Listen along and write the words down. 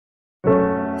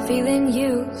feeling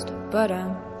used, but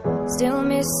I'm still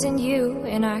missing you,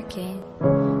 and I can't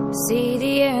see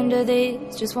the end of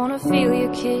this. Just wanna feel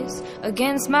your kiss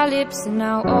against my lips, and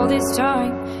now all this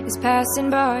time is passing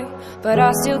by, but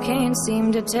I still can't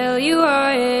seem to tell you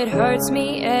why. It hurts me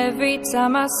every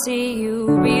time I see you,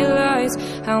 realize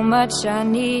how much I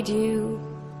need you.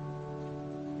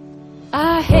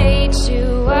 I hate you,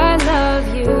 I love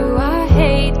you, I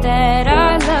hate that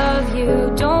I love you.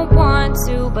 Don't want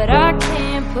to, but I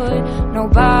can't put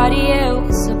nobody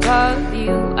else above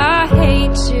you. I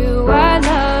hate you, I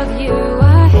love you,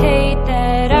 I hate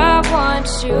that I want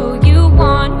you. You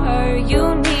want her, you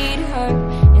need her,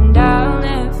 and I'll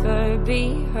never be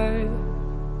her.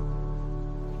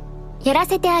 やら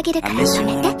せてあげるから I miss you 止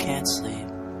when め I て can't sleep.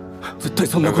 絶対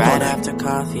そんな Or ことは right ない after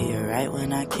coffee, or right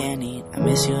when I can't eat. I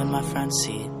miss you in my front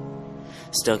seat.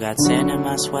 Still got sand in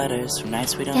my sweaters from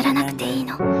nights we don't やらなくていい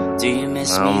の remember. Do you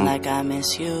miss me like I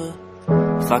miss you?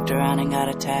 Fucked around and got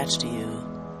attached to you.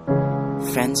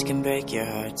 Friends can break your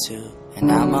heart too,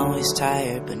 and I'm always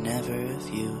tired but never of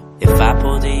you. If I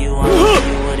pulled a you on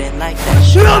you, you wouldn't like that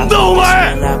shit. I always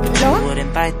feel out, but you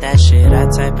wouldn't bite that shit. I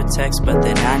type a text, but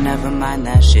then I never mind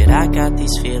that shit. I got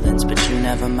these feelings, but you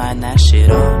never mind that shit.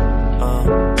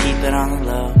 Oh, keep it on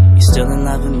the low. You're still in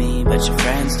love with me, but your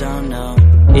friends don't know.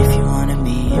 If you wanted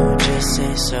me, you would just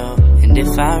say so. And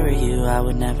if I were you, I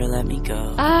would never let me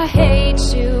go. I hate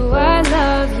you, I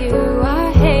love you,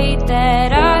 I hate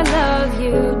that I love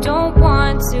you. Don't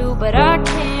want to, but I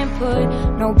can't put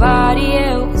nobody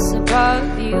else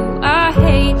above you. I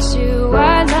hate you,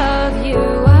 I love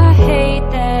you, I hate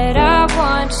that I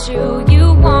want you.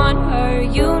 You want her,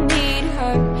 you need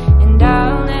her, and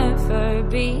I'll never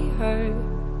be her.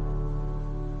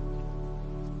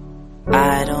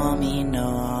 I don't mean no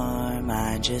harm,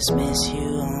 I just miss you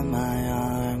on my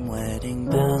arm. Wedding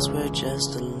bells were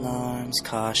just alarms,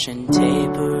 caution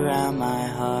tape around my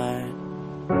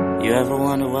heart. You ever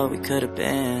wonder what we could have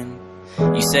been?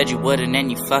 You said you wouldn't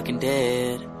and you fucking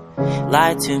did.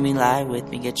 Lie to me, lie with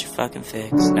me, get your fucking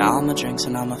fix. Now all my drinks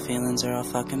and all my feelings are all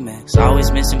fucking mixed.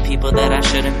 Always missing people that I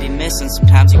shouldn't be missing.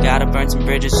 Sometimes you gotta burn some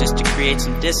bridges just to create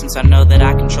some distance. I know that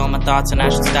I control my thoughts and I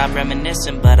should stop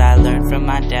reminiscing, but I learned from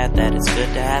my dad that it's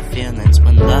good to have feelings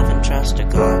when love and trust are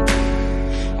gone.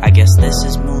 I guess this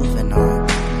is moving on.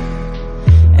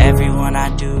 Everyone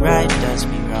I do right does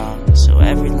me wrong, so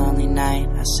every lonely night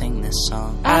I sing this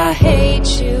song. I hate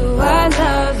you, I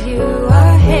love you,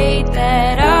 I hate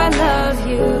that I love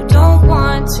you. Don't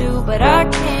want to, but I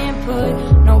can't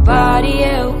put nobody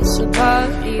else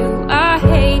above you. I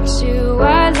hate you,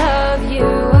 I love you,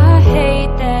 I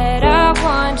hate that I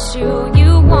want you.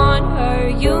 You want her,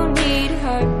 you need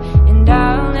her, and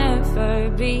I'll never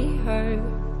be her.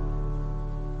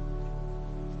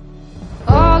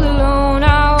 All alone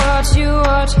I watch you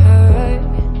watch her,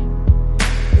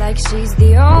 like she's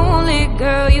the only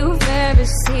girl you've ever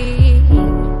seen.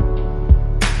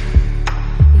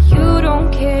 You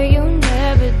don't care, you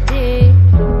never did.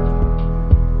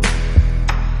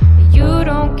 You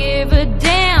don't give a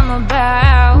damn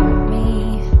about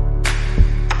me.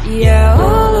 Yeah,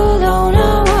 all alone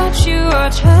I watch you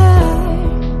watch her.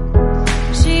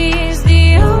 She's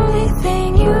the only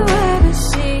thing you ever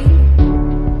see.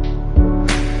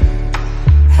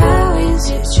 How is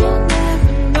it you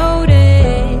never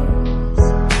notice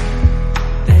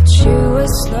that you were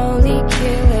slowly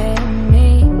killing me?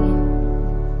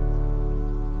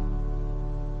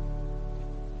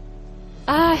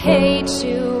 I hate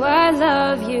you, I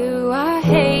love you, I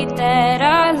hate that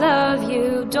I love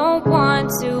you. Don't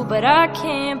want to, but I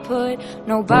can't put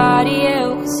nobody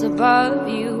else above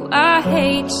you. I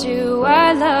hate you,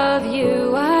 I love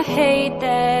you, I hate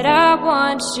that I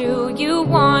want you. You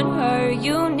want her,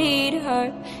 you need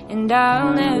her, and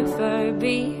I'll never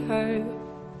be her.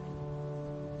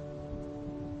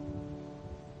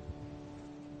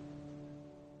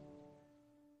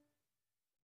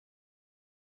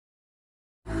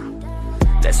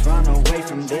 Let's run away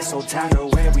from this old town, to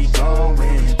where we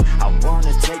going? I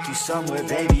wanna take you somewhere,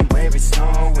 baby, where it's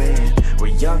snowing.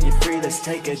 We're young and free, let's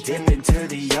take a dip into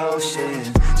the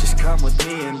ocean. Just come with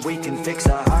me and we can fix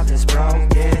our